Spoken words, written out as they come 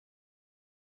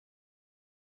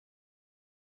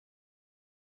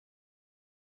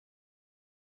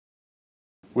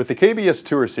With the KBS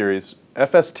TOUR Series,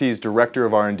 FST's Director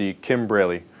of R&D, Kim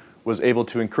Braley, was able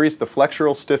to increase the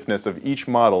flexural stiffness of each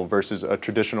model versus a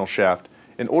traditional shaft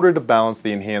in order to balance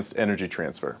the enhanced energy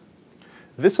transfer.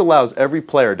 This allows every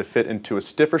player to fit into a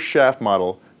stiffer shaft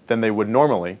model than they would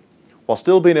normally, while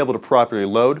still being able to properly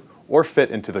load or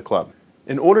fit into the club.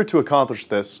 In order to accomplish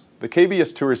this, the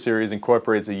KBS TOUR Series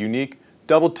incorporates a unique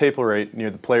double taper rate near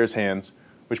the player's hands,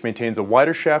 which maintains a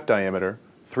wider shaft diameter,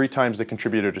 3 times the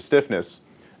contributor to stiffness,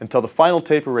 until the final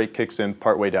taper rate kicks in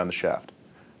partway down the shaft.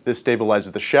 This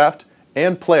stabilizes the shaft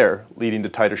and player, leading to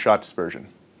tighter shot dispersion.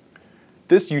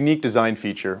 This unique design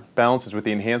feature balances with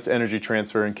the enhanced energy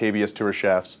transfer in KBS Tour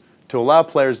shafts to allow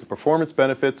players the performance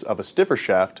benefits of a stiffer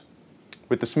shaft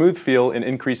with the smooth feel and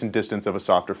increase in distance of a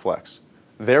softer flex.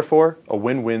 Therefore, a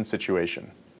win-win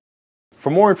situation. For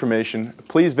more information,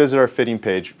 please visit our fitting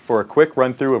page for a quick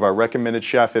run-through of our recommended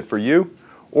shaft fit for you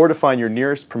or to find your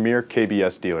nearest premier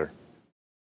KBS dealer.